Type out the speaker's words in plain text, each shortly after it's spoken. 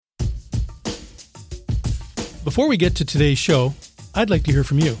Before we get to today's show, I'd like to hear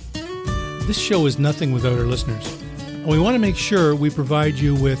from you. This show is nothing without our listeners, and we want to make sure we provide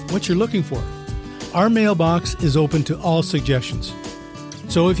you with what you're looking for. Our mailbox is open to all suggestions.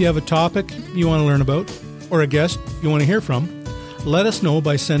 So if you have a topic you want to learn about or a guest you want to hear from, let us know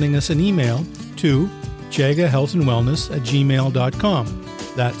by sending us an email to chagahealthandwellness@gmail.com.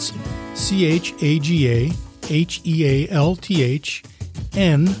 That's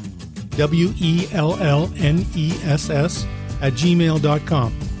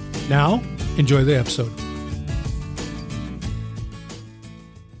CHAGAHEALTHNWELLNESS@gmail.com. Now, enjoy the episode.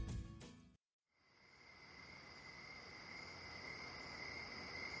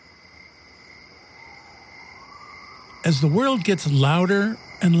 As the world gets louder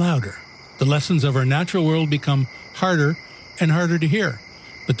and louder, the lessons of our natural world become harder and harder to hear,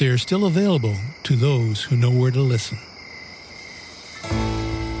 but they are still available to those who know where to listen.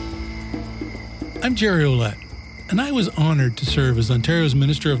 I'm Jerry Ouellette, and I was honored to serve as Ontario's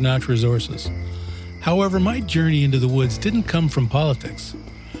Minister of Natural Resources. However, my journey into the woods didn't come from politics.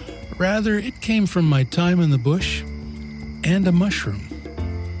 Rather, it came from my time in the bush and a mushroom.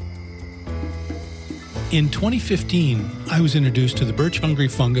 In 2015, I was introduced to the birch-hungry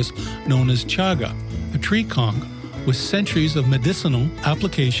fungus known as chaga, a tree conch with centuries of medicinal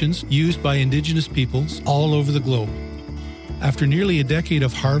applications used by Indigenous peoples all over the globe. After nearly a decade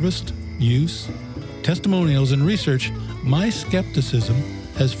of harvest, use, testimonials, and research, my skepticism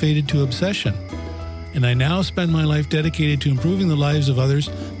has faded to obsession, and I now spend my life dedicated to improving the lives of others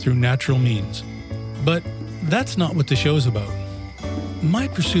through natural means. But that's not what the show's about. My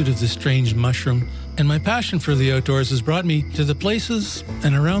pursuit of this strange mushroom and my passion for the outdoors has brought me to the places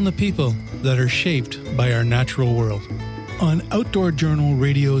and around the people that are shaped by our natural world. On Outdoor Journal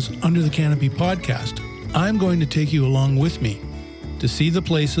Radio's Under the Canopy podcast, I'm going to take you along with me to see the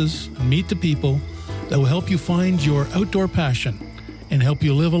places and meet the people that will help you find your outdoor passion and help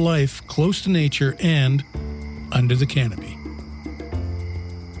you live a life close to nature and under the canopy.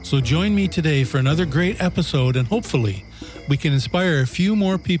 So join me today for another great episode, and hopefully we can inspire a few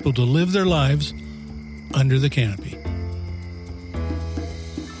more people to live their lives under the canopy.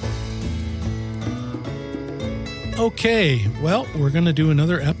 Okay, well, we're going to do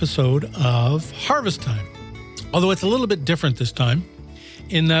another episode of Harvest Time. Although it's a little bit different this time,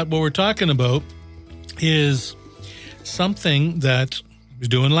 in that what we're talking about is something that I was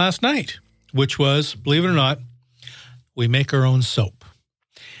doing last night, which was, believe it or not, we make our own soap.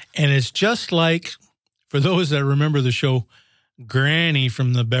 And it's just like, for those that remember the show Granny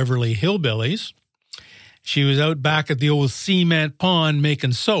from the Beverly Hillbillies, she was out back at the old cement pond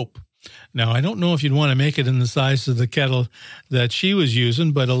making soap. Now, I don't know if you'd want to make it in the size of the kettle that she was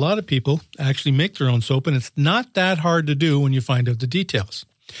using, but a lot of people actually make their own soap, and it's not that hard to do when you find out the details.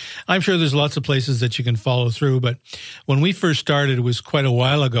 I'm sure there's lots of places that you can follow through, but when we first started, it was quite a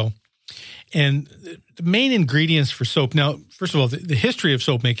while ago. And the main ingredients for soap, now, first of all, the history of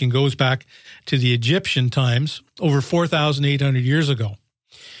soap making goes back to the Egyptian times, over 4,800 years ago.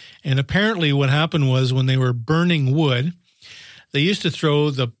 And apparently what happened was when they were burning wood, they used to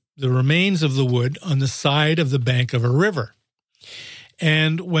throw the remains of the wood on the side of the bank of a river.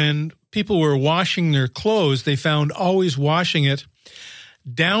 And when people were washing their clothes, they found always washing it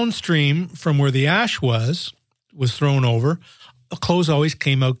downstream from where the ash was thrown over, the clothes always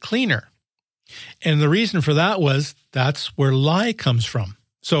came out cleaner. And the reason for that was that's where lye comes from.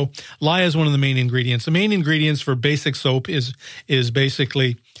 So lye is one of the main ingredients. The main ingredients for basic soap is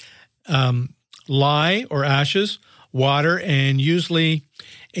basically lye or ashes, water, and usually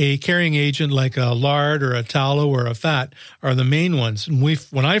a carrying agent like a lard or a tallow or a fat are the main ones. And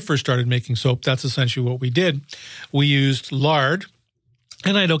when I first started making soap, that's essentially what we did. We used lard,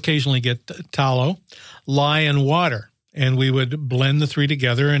 and I'd occasionally get tallow, lye, and water. And we would blend the three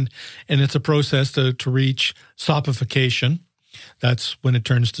together, and it's a process to reach sopification. That's when it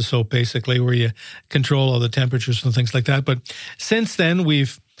turns to soap, basically, where you control all the temperatures and things like that. But since then,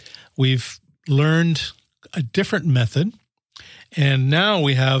 we've learned a different method, and now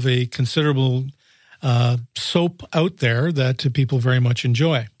we have a considerable soap out there that people very much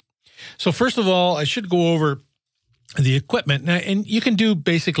enjoy. So first of all, I should go over the equipment. Now, and you can do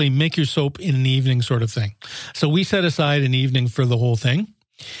basically make your soap in an evening sort of thing. So we set aside an evening for the whole thing.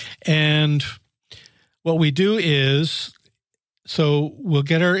 And what we do is, so we'll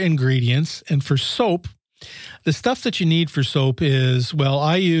get our ingredients. And for soap, the stuff that you need for soap is, well,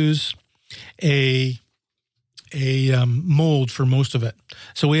 I use a mold for most of it.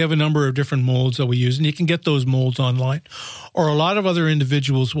 So we have a number of different molds that we use, and you can get those molds online. Or a lot of other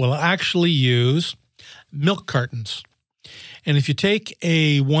individuals will actually use milk cartons. And if you take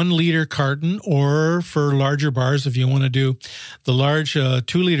a 1 liter carton, or for larger bars, if you want to do the large 2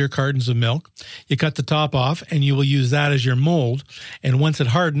 liter cartons of milk, you cut the top off and you will use that as your mold. And once it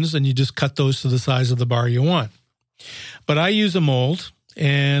hardens, then you just cut those to the size of the bar you want. But I use a mold,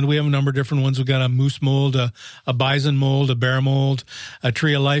 and we have a number of different ones. We've got a moose mold, a bison mold, a bear mold, a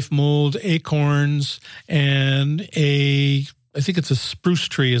tree of life mold, acorns, and I think it's a spruce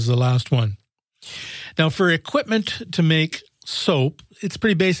tree is the last one. Now, for equipment to make soap, it's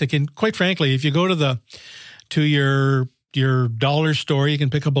pretty basic. And quite frankly, if you go to your dollar store, you can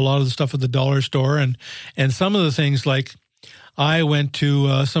pick up a lot of the stuff at the dollar store. And some of the things, like I went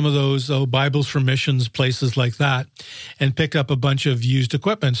to some of those Bibles for Missions, places like that, and picked up a bunch of used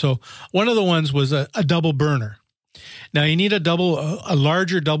equipment. So one of the ones was a double burner. Now, you need a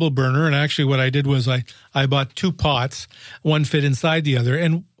larger double burner, and actually what I did was I bought 2 pots, one fit inside the other,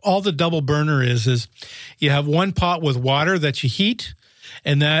 and all the double burner is you have one pot with water that you heat,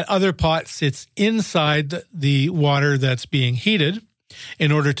 and that other pot sits inside the water that's being heated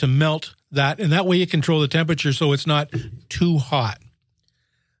in order to melt that, and that way you control the temperature so it's not too hot.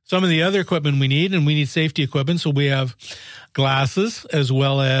 Some of the other equipment we need safety equipment, so we have glasses as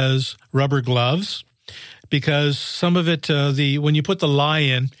well as rubber gloves, because some of it, when you put the lye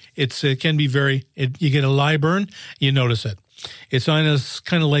in, it can be you get a lye burn, you notice it. It's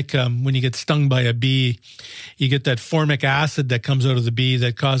kind of like when you get stung by a bee, you get that formic acid that comes out of the bee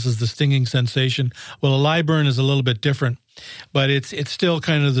that causes the stinging sensation. Well, a lye burn is a little bit different, but it's still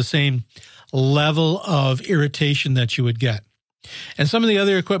kind of the same level of irritation that you would get. And some of the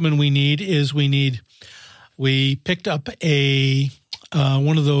other equipment we picked up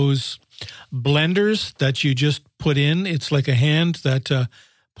one of those blenders that you just put in. It's like a hand that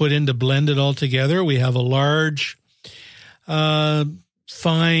put in to blend it all together. We have a large,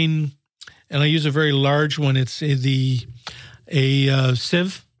 fine, and I use a very large one. It's a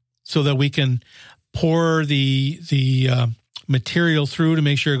sieve, so that we can pour the material through to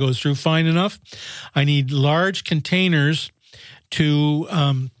make sure it goes through fine enough. I need large containers to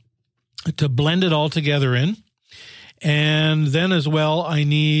blend it all together in. And then as well, I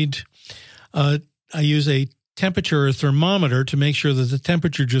use a temperature or thermometer to make sure that the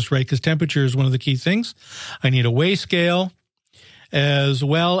temperature is just right, because temperature is one of the key things. I need a weigh scale, as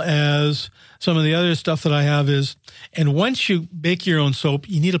well as some of the other stuff that I have and once you bake your own soap,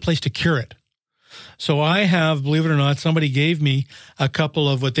 you need a place to cure it. So I have, believe it or not, somebody gave me a couple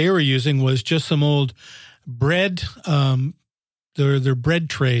of what they were using was just some old bread, they're bread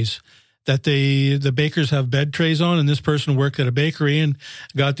trays that the bakers have bed trays on, and this person worked at a bakery and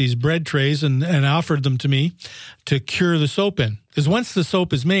got these bread trays and offered them to me to cure the soap in. Because once the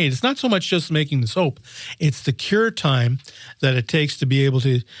soap is made, it's not so much just making the soap, it's the cure time that it takes to be able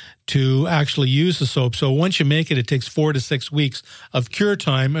to actually use the soap. So once you make it, it takes 4 to 6 weeks of cure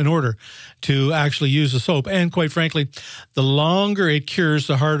time in order to actually use the soap. And quite frankly, the longer it cures,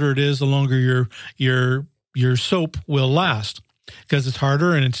 the harder it is, the longer your soap will last, because it's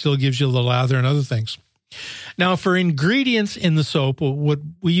harder and it still gives you the lather and other things. Now, for ingredients in the soap, what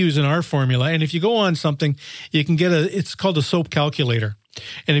we use in our formula, and if you go on something, you can get it's called a soap calculator.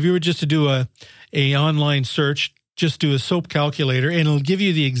 And if you were just to do a online search, just do a soap calculator, and it'll give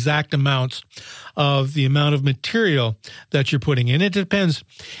you the exact amounts of the amount of material that you're putting in. It depends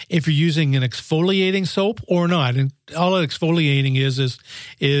if you're using an exfoliating soap or not. And all exfoliating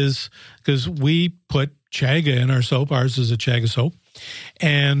is because we put chaga in our soap. Ours is a chaga soap.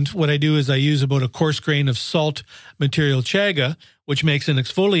 And what I do is I use about a coarse grain of salt material chaga, which makes an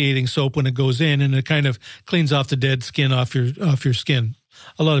exfoliating soap when it goes in, and it kind of cleans off the dead skin off your skin.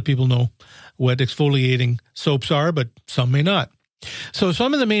 A lot of people know what exfoliating soaps are, but some may not. So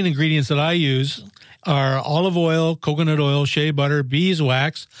some of the main ingredients that I use are olive oil, coconut oil, shea butter,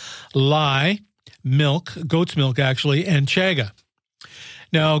 beeswax, lye, milk, goat's milk actually, and chaga.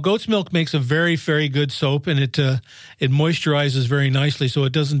 Now, goat's milk makes a very, very good soap, and it moisturizes very nicely, so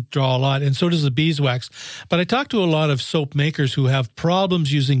it doesn't draw a lot, and so does the beeswax. But I talked to a lot of soap makers who have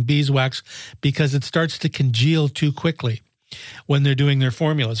problems using beeswax because it starts to congeal too quickly when they're doing their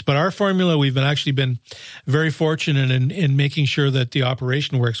formulas. But our formula, we've actually been very fortunate in making sure that the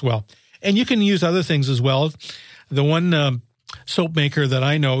operation works well. And you can use other things as well. The one soap maker that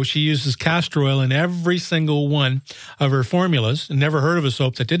I know, she uses castor oil in every single one of her formulas. Never heard of a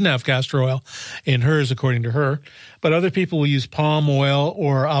soap that didn't have castor oil in hers, according to her. But other people will use palm oil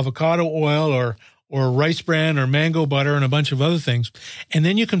or avocado oil or rice bran or mango butter and a bunch of other things. And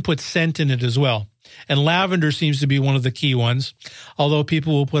then you can put scent in it as well. And lavender seems to be one of the key ones, although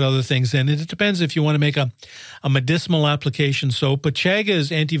people will put other things in. It depends if you want to make a medicinal application soap. But chaga is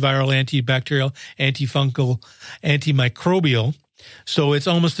antiviral, antibacterial, antifungal, antimicrobial. So it's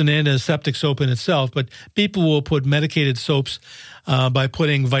almost an antiseptic soap in itself. But people will put medicated soaps by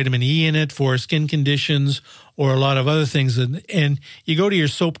putting vitamin E in it for skin conditions or a lot of other things. And you go to your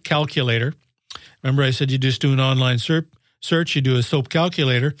soap calculator. Remember I said you just do an online search, you do a soap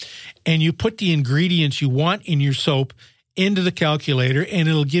calculator, and you put the ingredients you want in your soap into the calculator, and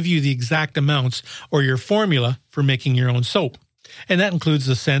it'll give you the exact amounts or your formula for making your own soap. And that includes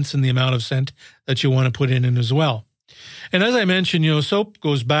the scents and the amount of scent that you want to put in it as well. And as I mentioned, soap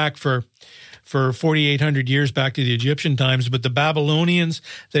goes back for 4,800 years back to the Egyptian times, but the Babylonians,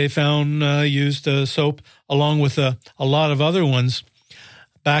 they found used soap along with a lot of other ones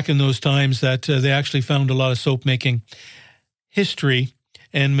back in those times that they actually found a lot of soap making history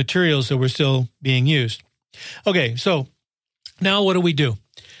and materials that were still being used. Okay, so now what do?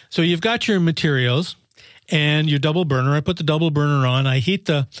 So you've got your materials and your double burner. I put the double burner on. I heat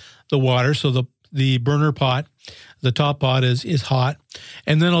the water, so the burner pot, the top pot is hot,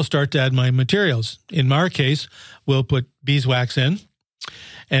 and then I'll start to add my materials. In our case, we'll put beeswax in,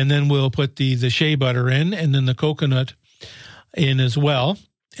 and then we'll put the shea butter in, and then the coconut in as well.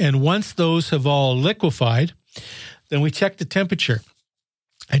 And once those have all liquefied, then we check the temperature.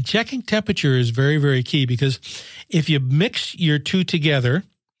 And checking temperature is very, very key, because if you mix your two together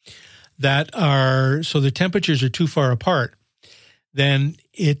so the temperatures are too far apart, then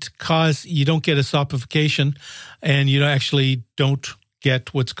you don't get a sopification, and you actually don't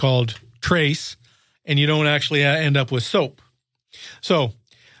get what's called trace, and you don't actually end up with soap. So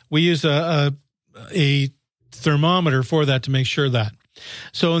we use a thermometer for that to make sure that.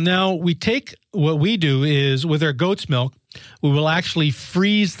 So now what we do is with our goat's milk, we will actually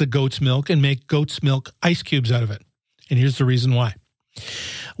freeze the goat's milk and make goat's milk ice cubes out of it. And here's the reason why.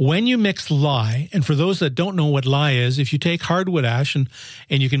 When you mix lye, and for those that don't know what lye is, if you take hardwood ash, and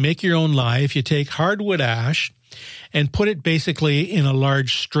you can make your own lye, if you take hardwood ash and put it basically in a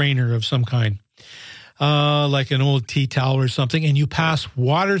large strainer of some kind, like an old tea towel or something, and you pass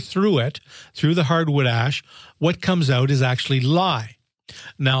water through it, through the hardwood ash, what comes out is actually lye.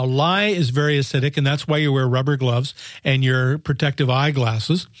 Now, lye is very acidic, and that's why you wear rubber gloves and your protective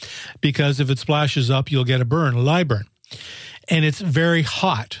eyeglasses, because if it splashes up, you'll get a lye burn. And it's very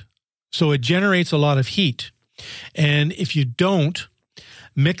hot, so it generates a lot of heat. And if you don't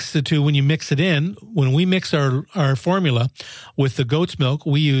mix the two, when you mix it in, when we mix our formula with the goat's milk,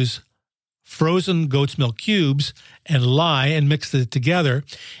 we use frozen goat's milk cubes and lye and mix it together.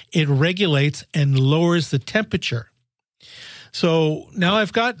 It regulates and lowers the temperature. So now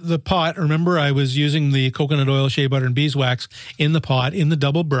I've got the pot. Remember, I was using the coconut oil, shea butter, and beeswax in the pot, in the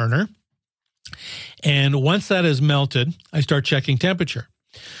double burner. And once that is melted, I start checking temperature.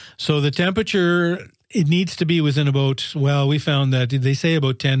 So the temperature, it needs to be within about, we found that they say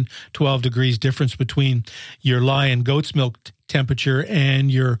about 10, 12 degrees difference between your lye and goat's milk temperature and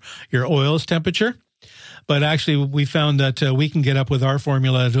your oil's temperature. But actually, we found that we can get up with our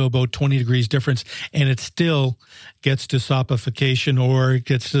formula to about 20 degrees difference, and it still gets to sopification, or it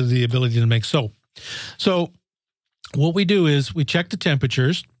gets to the ability to make soap. So what we do is we check the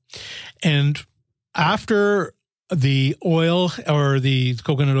temperatures, and after the oil or the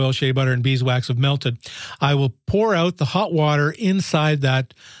coconut oil, shea butter, and beeswax have melted, I will pour out the hot water inside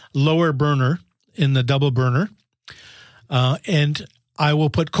that lower burner in the double burner, and I will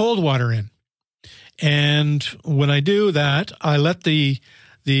put cold water in. And when I do that, I let the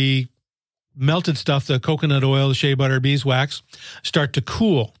melted stuff, the coconut oil, the shea butter, beeswax, start to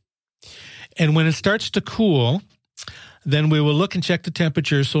cool. And when it starts to cool, then we will look and check the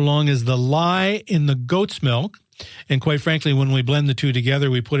temperature, so long as the lye in the goat's milk, and quite frankly, when we blend the two together,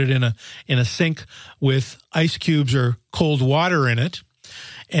 we put it in a sink with ice cubes or cold water in it,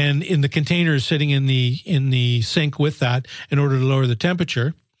 and in the container is sitting in the sink with that in order to lower the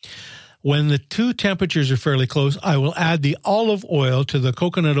temperature. When the two temperatures are fairly close, I will add the olive oil to the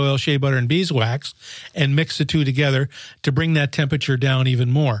coconut oil, shea butter, and beeswax and mix the two together to bring that temperature down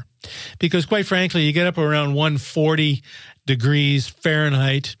even more. Because quite frankly, you get up around 140 degrees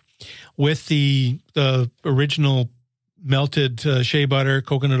Fahrenheit with the original melted shea butter,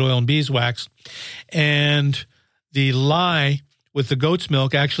 coconut oil, and beeswax, and the lye with the goat's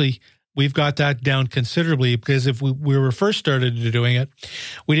milk. Actually, we've got that down considerably, because if we were first started doing it,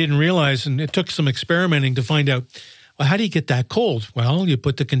 we didn't realize, and it took some experimenting to find out, well, how do you get that cold? Well, you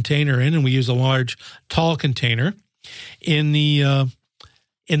put the container in, and we use a large, tall container in the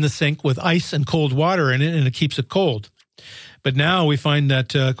sink with ice and cold water in it, and it keeps it cold. But now we find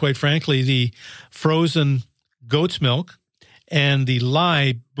that, quite frankly, the frozen goat's milk and the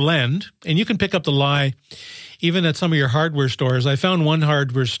lye blend, and you can pick up the lye even at some of your hardware stores. I found one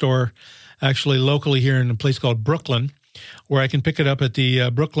hardware store actually locally here in a place called Brooklyn, where I can pick it up at the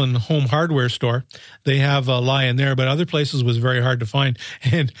Brooklyn Home Hardware store. They have a lye in there, but other places was very hard to find.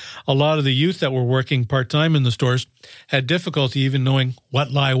 And a lot of the youth that were working part-time in the stores had difficulty even knowing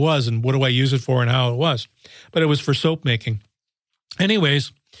what lye was and what do I use it for and how it was. But it was for soap making.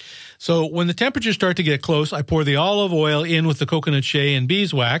 Anyways, so when the temperatures start to get close, I pour the olive oil in with the coconut shea and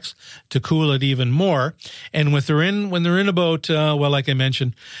beeswax to cool it even more. And when they're in about, like I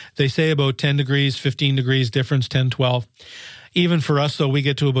mentioned, they say about 10 degrees, 15 degrees difference, 10, 12. Even for us, though, we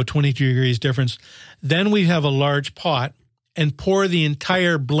get to about 22 degrees difference. Then we have a large pot and pour the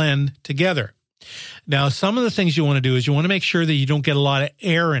entire blend together. Now, some of the things you want to do is you want to make sure that you don't get a lot of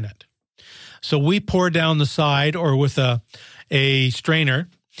air in it. So we pour down the side or with a strainer,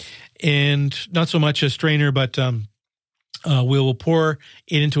 and not so much a strainer, but we will pour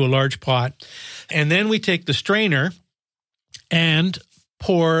it into a large pot. And then we take the strainer and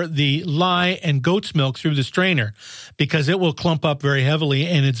pour the lye and goat's milk through the strainer because it will clump up very heavily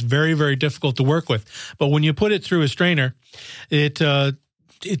and it's very, very difficult to work with. But when you put it through a strainer, it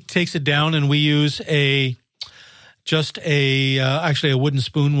takes it down, and we use actually a wooden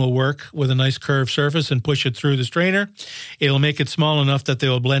spoon will work with a nice curved surface and push it through the strainer. It'll make it small enough that they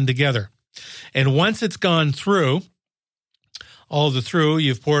will blend together. And once it's gone through,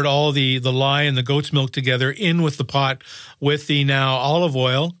 you've poured all the lye and the goat's milk together in with the pot with the now olive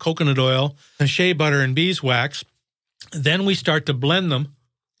oil, coconut oil, and shea butter and beeswax. Then we start to blend them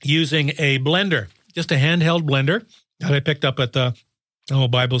using a blender, just a handheld blender that I picked up at the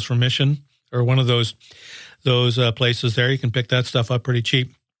Bibles for Mission or one of those places there. You can pick that stuff up pretty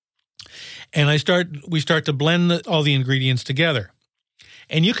cheap. And we start to blend all the ingredients together.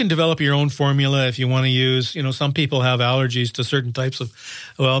 And you can develop your own formula if you want to use, some people have allergies to certain types of,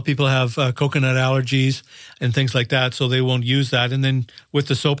 people have coconut allergies and things like that, so they won't use that. And then with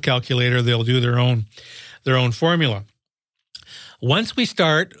the soap calculator, they'll do their own formula. Once we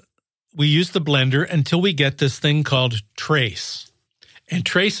start, we use the blender until we get this thing called trace. And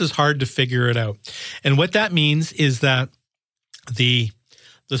trace is hard to figure it out. And what that means is that the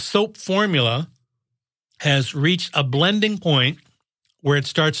soap formula has reached a blending point where it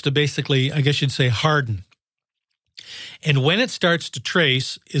starts to basically, I guess you'd say, harden. And when it starts to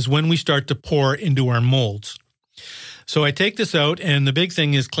trace is when we start to pour into our molds. So I take this out, and the big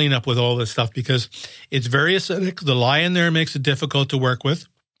thing is clean up with all this stuff because it's very acidic. The lye in there makes it difficult to work with.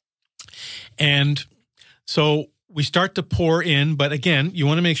 And so we start to pour in, but again, you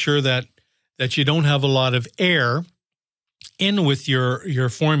want to make sure that you don't have a lot of air in with your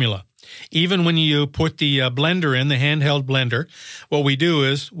formula. Even when you put the blender in, the handheld blender, what we do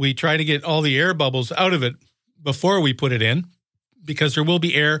is we try to get all the air bubbles out of it before we put it in, because there will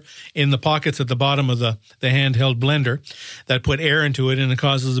be air in the pockets at the bottom of the handheld blender that put air into it, and it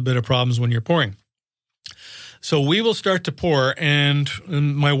causes a bit of problems when you're pouring. So we will start to pour, and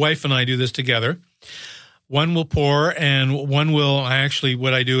my wife and I do this together. One will pour, and one will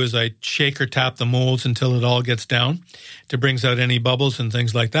what I do is I shake or tap the molds until it all gets down to brings out any bubbles and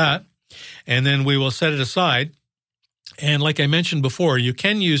things like that. And then we will set it aside. And like I mentioned before, you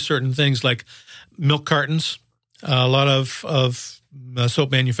can use certain things like milk cartons. A lot of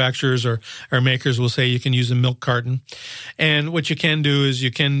soap manufacturers or makers will say you can use a milk carton. And what you can do is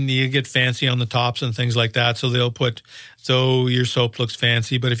you get fancy on the tops and things like that. So your soap looks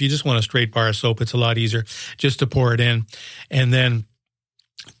fancy. But if you just want a straight bar of soap, it's a lot easier just to pour it in and then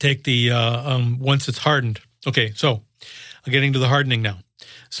take once it's hardened. Okay, so I'm getting to the hardening now.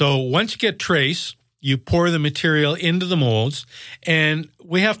 So once you get trace, you pour the material into the molds, and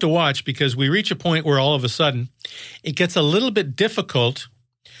we have to watch because we reach a point where all of a sudden it gets a little bit difficult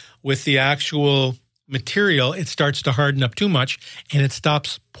with the actual material. It starts to harden up too much, and it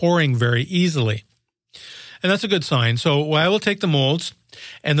stops pouring very easily. And that's a good sign. So I will take the molds,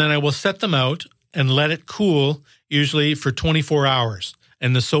 and then I will set them out and let it cool, usually for 24 hours.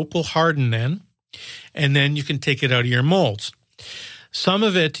 And the soap will harden then, and then you can take it out of your molds. Some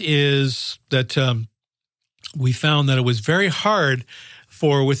of it is that we found that it was very hard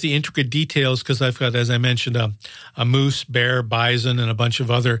with the intricate details because I've got, as I mentioned, a moose, bear, bison, and a bunch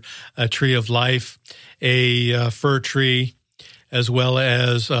of other tree of life, a fir tree, as well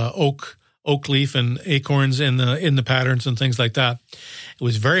as oak leaf and acorns in the patterns and things like that. It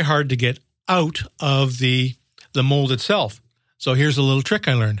was very hard to get out of the mold itself. So here's a little trick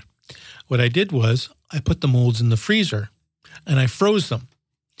I learned. What I did was I put the molds in the freezer and I froze them.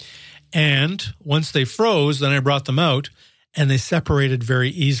 And once they froze, then I brought them out and they separated very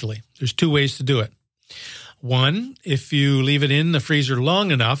easily. There's two ways to do it. One, if you leave it in the freezer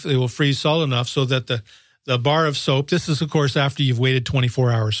long enough, it will freeze solid enough so that the bar of soap, this is, of course, after you've waited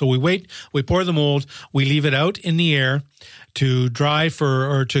 24 hours. So we pour the mold, we leave it out in the air to dry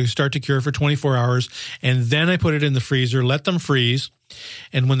or to start to cure for 24 hours, and then I put it in the freezer, let them freeze,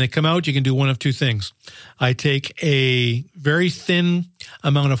 and when they come out, you can do one of two things. I take a very thin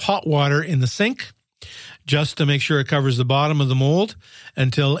amount of hot water in the sink, just to make sure it covers the bottom of the mold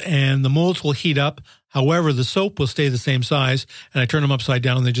and the molds will heat up. However, the soap will stay the same size, and I turn them upside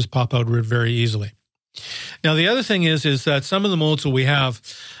down and they just pop out very easily. Now, the other thing is that some of the molds that we have,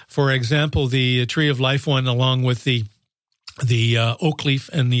 for example, the Tree of Life one, along with the oak leaf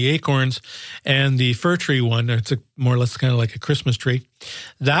and the acorns and the fir tree one, it's more or less kind of like a Christmas tree.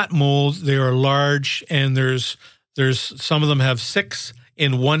 That mold, they are large, and there's some of them have 6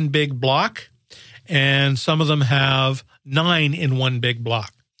 in one big block, and some of them have 9 in one big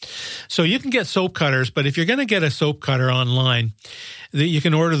block. So you can get soap cutters, but if you're going to get a soap cutter online, you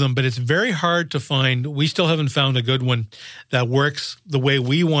can order them, but it's very hard to find. We still haven't found a good one that works the way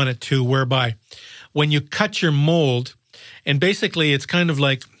we want it to, whereby when you cut your mold, and basically it's kind of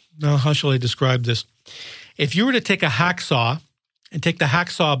like, how shall I describe this? If you were to take a hacksaw and take the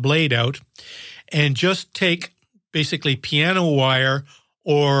hacksaw blade out and just take basically piano wire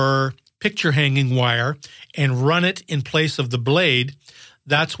or picture hanging wire and run it in place of the blade,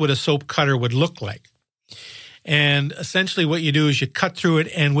 that's what a soap cutter would look like. And essentially what you do is you cut through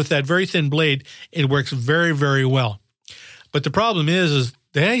it, and with that very thin blade, it works very, very well. But the problem is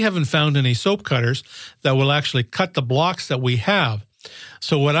they haven't found any soap cutters that will actually cut the blocks that we have.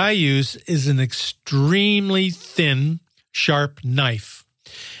 So what I use is an extremely thin, sharp knife.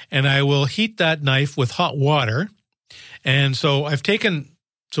 And I will heat that knife with hot water. And so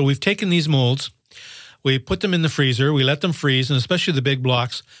we've taken these molds, we put them in the freezer, we let them freeze, and especially the big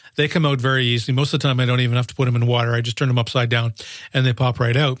blocks, they come out very easily. Most of the time, I don't even have to put them in water. I just turn them upside down, and they pop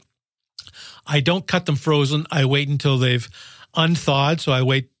right out. I don't cut them frozen. I wait until they've unthawed, so I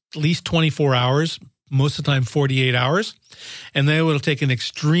wait at least 24 hours, most of the time 48 hours, and then I will take an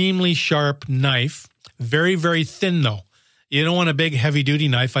extremely sharp knife, very, very thin though. You don't want a big heavy-duty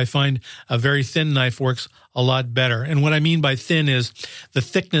knife. I find a very thin knife works a lot better. And what I mean by thin is the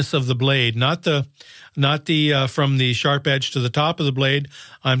thickness of the blade, not the from the sharp edge to the top of the blade.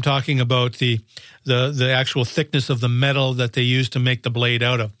 I'm talking about the actual thickness of the metal that they use to make the blade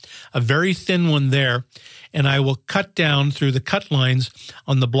out of. A very thin one there, and I will cut down through the cut lines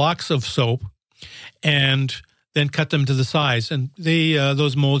on the blocks of soap, and then cut them to the size. And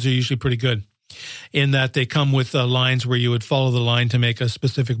those molds are usually pretty good, in that they come with lines where you would follow the line to make a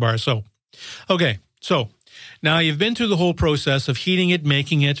specific bar of soap. Okay, so now you've been through the whole process of heating it,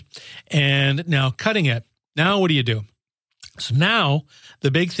 making it, and now cutting it. Now what do you do? So now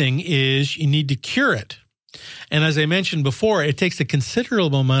the big thing is you need to cure it. And as I mentioned before, it takes a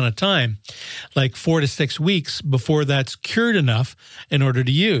considerable amount of time, like 4 to 6 weeks, before that's cured enough in order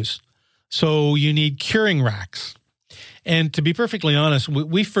to use. So you need curing racks. And to be perfectly honest,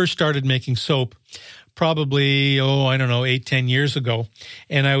 we first started making soap probably, 8, 10 years ago.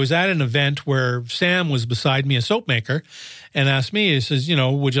 And I was at an event where Sam was beside me, a soap maker, and asked me, he says,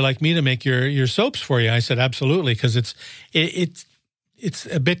 would you like me to make your soaps for you? I said, absolutely, because it's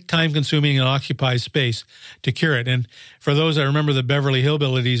a bit time consuming and occupies space to cure it. And for those that remember the Beverly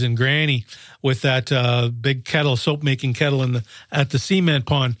Hillbillies and Granny with that big kettle, soap making kettle at the cement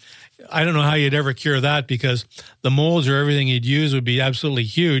pond, I don't know how you'd ever cure that, because the molds or everything you'd use would be absolutely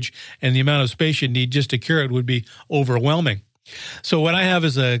huge, and the amount of space you'd need just to cure it would be overwhelming. So what I have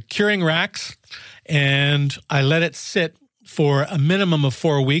is a curing racks, and I let it sit for a minimum of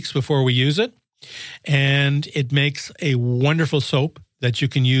 4 weeks before we use it, and it makes a wonderful soap that you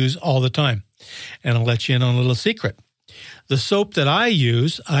can use all the time. And I'll let you in on a little secret. The soap that I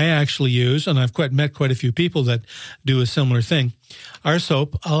actually use, and I've met quite a few people that do a similar thing. Our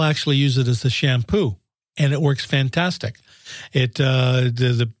soap, I'll actually use it as a shampoo, and it works fantastic. It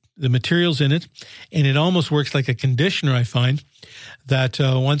the materials in it, and it almost works like a conditioner. I find that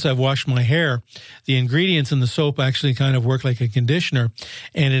once I've washed my hair, the ingredients in the soap actually kind of work like a conditioner,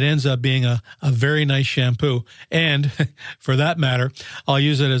 and it ends up being a very nice shampoo. And for that matter, I'll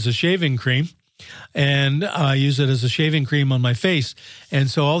use it as a shaving cream. And I use it as a shaving cream on my face.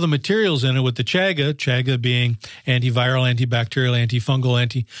 And so all the materials in it with the chaga being antiviral, antibacterial,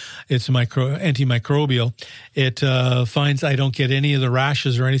 antifungal, it's antimicrobial. It finds I don't get any of the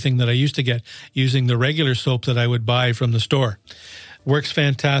rashes or anything that I used to get using the regular soap that I would buy from the store. Works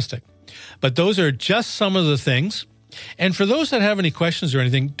fantastic. But those are just some of the things And for those that have any questions or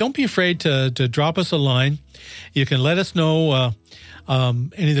anything, don't be afraid to drop us a line. You can let us know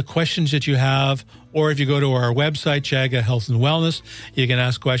any of the questions that you have, or if you go to our website, Chaga Health and Wellness, you can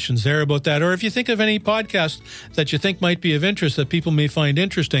ask questions there about that. Or if you think of any podcast that you think might be of interest that people may find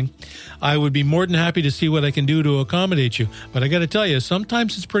interesting, I would be more than happy to see what I can do to accommodate you. But I got to tell you,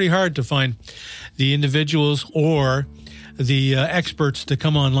 sometimes it's pretty hard to find the individuals or the experts to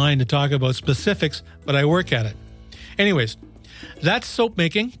come online to talk about specifics, but I work at it. Anyways, that's soap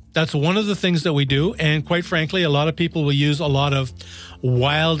making. That's one of the things that we do. And quite frankly, a lot of people will use a lot of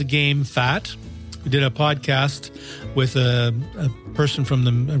wild game fat. We did a podcast with a person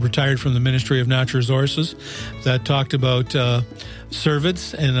retired from the Ministry of Natural Resources that talked about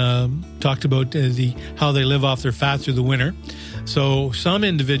cervids and talked about how they live off their fat through the winter. So some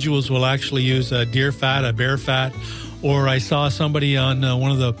individuals will actually use deer fat, a bear fat, or I saw somebody on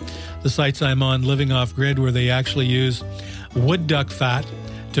one of the sites I'm on, Living Off Grid, where they actually use wood duck fat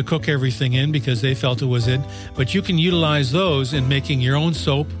to cook everything in because they felt it was in. But you can utilize those in making your own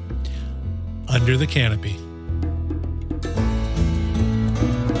soap under the canopy.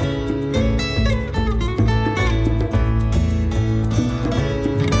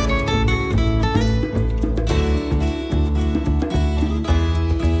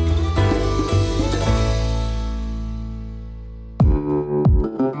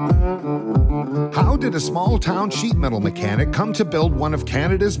 How did a small-town sheet metal mechanic come to build one of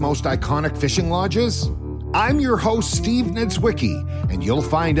Canada's most iconic fishing lodges? I'm your host, Steve Niedzwicki, and you'll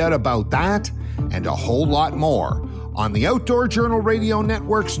find out about that and a whole lot more on the Outdoor Journal Radio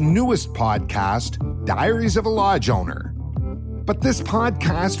Network's newest podcast, Diaries of a Lodge Owner. But this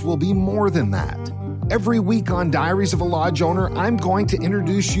podcast will be more than that. Every week on Diaries of a Lodge Owner, I'm going to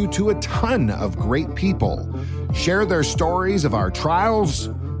introduce you to a ton of great people, share their stories of our trials,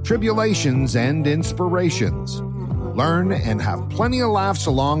 tribulations, and inspirations. Learn and have plenty of laughs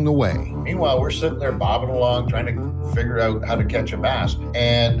along the way. Meanwhile, we're sitting there bobbing along, trying to figure out how to catch a bass.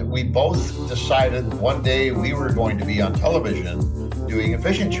 And we both decided one day we were going to be on television doing a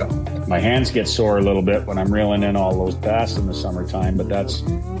fishing show. My hands get sore a little bit when I'm reeling in all those bass in the summertime, but that's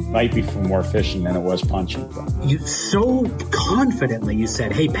might be for more fishing than it was punching. You so confidently you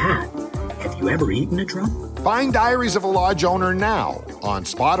said, "Hey, Pat, have you ever eaten a drum?" Find Diaries of a Lodge Owner now on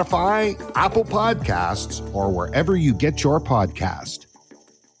Spotify, Apple Podcasts, or wherever you get your podcast.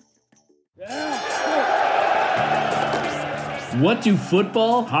 What do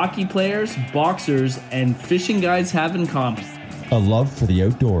football, hockey players, boxers, and fishing guides have in common? A love for the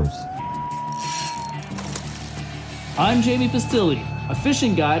outdoors. I'm Jamie Pastilli, a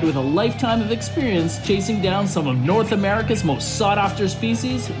fishing guide with a lifetime of experience chasing down some of North America's most sought-after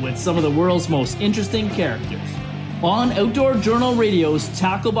species with some of the world's most interesting characters. On Outdoor Journal Radio's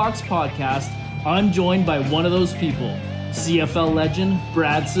Tackle Box podcast, I'm joined by one of those people, CFL legend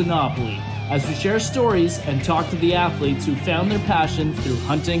Brad Sinopoli, as we share stories and talk to the athletes who found their passion through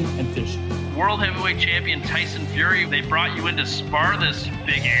hunting and fishing. World heavyweight champion Tyson Fury, they brought you in to spar this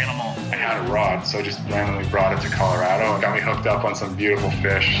big animal. I had a rod, so I just randomly brought it to Colorado and got me hooked up on some beautiful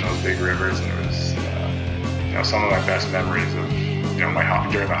fish in those big rivers, and it was some of my best memories of during my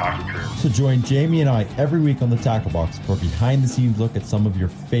hockey career. So join Jamie and I every week on the Tackle Box for a behind-the-scenes look at some of your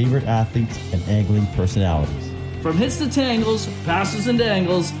favorite athletes and angling personalities. From hits to tangles, passes and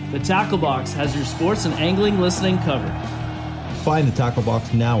dangles, the Tackle Box has your sports and angling listening covered. Find the Tackle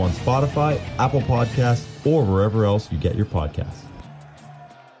Box now on Spotify, Apple Podcasts, or wherever else you get your podcasts.